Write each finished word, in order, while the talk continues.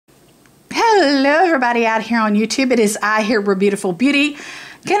Hello everybody out here on YouTube. It is I here, Beautiful Beauty.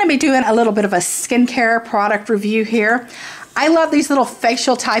 Gonna be doing a little bit of a skincare product review here. I love these little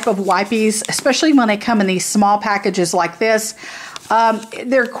facial type of wipes, especially when they come in these small packages like this.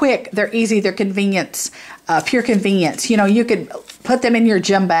 They're quick, they're easy, they're convenience, pure convenience. You know, you could put them in your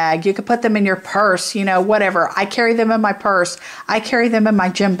gym bag, you could put them in your purse, you know, whatever. I carry them in my purse, I carry them in my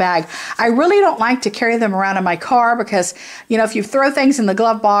gym bag. I really don't like to carry them around in my car because, you know, if you throw things in the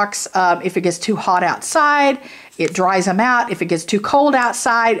glove box, if it gets too hot outside, it dries them out. If it gets too cold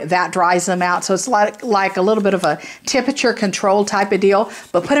outside, that dries them out. So it's like a little bit of a temperature control type of deal.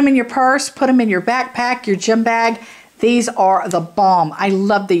 But put them in your purse, put them in your backpack, your gym bag. These are the bomb. I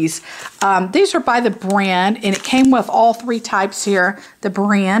love these. These are by the brand, and it came with all three types here. The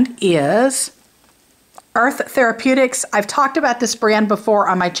brand is Therapeutics. I've talked about this brand before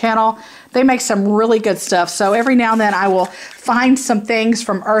on my channel. They make some really good stuff. So every now and then I will find some things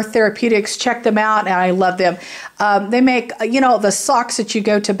from Therapeutics, check them out, and I love them. They make, you know, the socks that you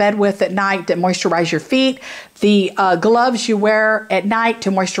go to bed with at night that moisturize your feet, the gloves you wear at night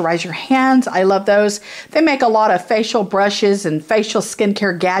to moisturize your hands. I love those. They make a lot of facial brushes and facial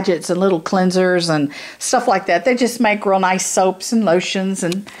skincare gadgets and little cleansers and stuff like that. They just make real nice soaps and lotions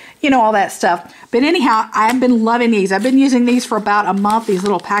and, you know, all that stuff. But anyhow, I've been loving these. I've been using these for about a month, these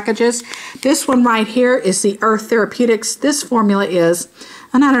little packages. This one right here is the Therapeutics. This formula is,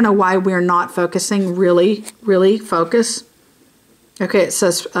 and I don't know why we're not focusing, really focus. Okay, it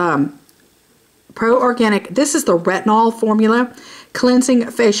says pro-organic. This is the Retinol formula, cleansing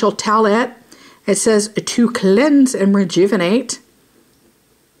facial towelette. It says to cleanse and rejuvenate.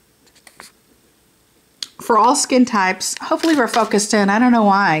 For all skin types. Hopefully we're focused in. I don't know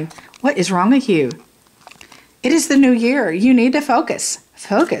why. What is wrong with you? It is the new year. You need to focus.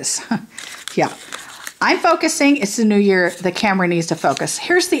 Focus. Yeah. I'm focusing. It's the new year. The camera needs to focus.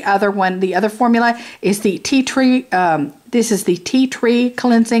 Here's the other one. The other formula is the tea tree. This is the tea tree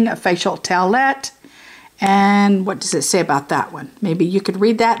cleansing facial towelette. And what does it say about that one? Maybe you could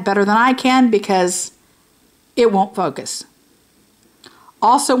read that better than I can because it won't focus.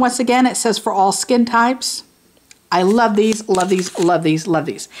 Also, once again, it says for all skin types. I love these, love these, love these, love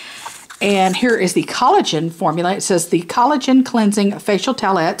these. And here is the collagen formula. It says the collagen cleansing facial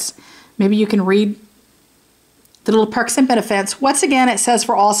towelettes. Maybe you can read the little perks and benefits. Once again, it says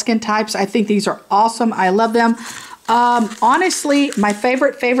for all skin types. I think these are awesome. I love them. Honestly, my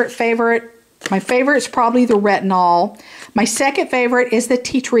favorite is probably the Retinol. My second favorite is the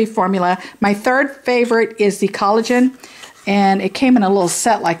tea tree formula. My third favorite is the collagen. And it came in a little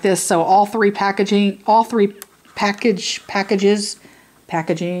set like this, so all three packaging, all three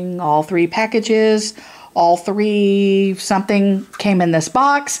something came in this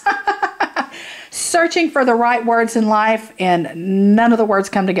box. Searching for the right words in life, and none of the words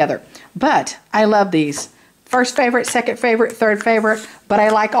come together. But I love these. First favorite, second favorite, third favorite, but I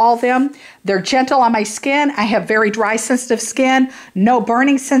like all of them. They're gentle on my skin. I have very dry, sensitive skin. No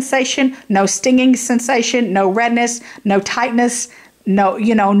burning sensation, no stinging sensation, no redness, no tightness, no,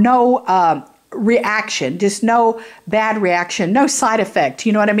 you know, no reaction, just no bad reaction, no side effect,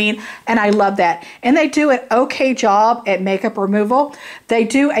 you know what I mean? And I love that. And they do an okay job at makeup removal. They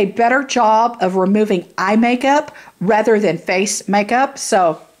do a better job of removing eye makeup rather than face makeup.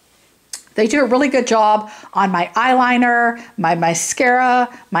 So they do a really good job on my eyeliner, my mascara,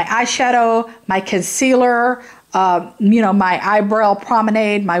 my eyeshadow, my concealer, you know, my eyebrow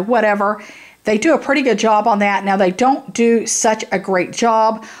promenade, my whatever. They do a pretty good job on that. Now, they don't do such a great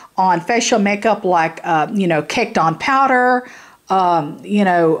job on facial makeup like, you know, caked on powder, you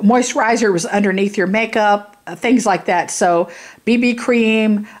know, moisturizer was underneath your makeup, things like that. So BB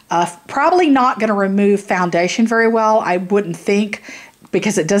cream, probably not going to remove foundation very well, I wouldn't think,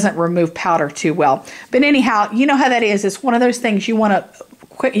 because it doesn't remove powder too well. But anyhow, you know how that is. It's one of those things you want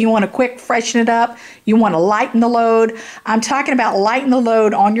to quick freshen it up. You want to lighten the load. I'm talking about lighten the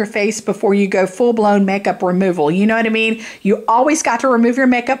load on your face before you go full-blown makeup removal. You know what I mean? You always got to remove your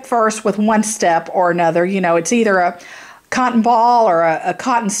makeup first with one step or another. You know, it's either a cotton ball or a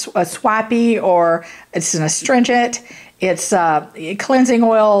cotton swappy, or it's an astringent. It's cleansing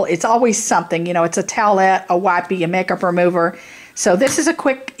oil. It's always something. You know, it's a towelette, a wipey, a makeup remover. So this is a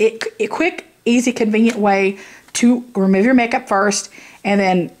quick, easy, convenient way to remove your makeup first, and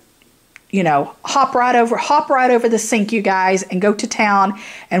then, you know, hop right over the sink, you guys, and go to town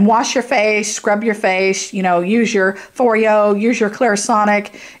and wash your face, scrub your face, you know, use your Thoreo, use your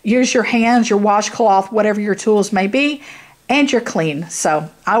Clarisonic, use your hands, your washcloth, whatever your tools may be, and you're clean.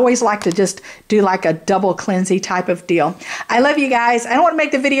 So I always like to just do like a double cleansy type of deal. I love you guys. I don't want to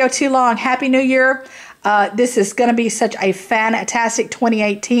make the video too long. Happy New Year. This is going to be such a fantastic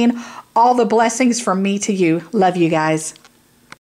 2018. All the blessings from me to you. Love you guys.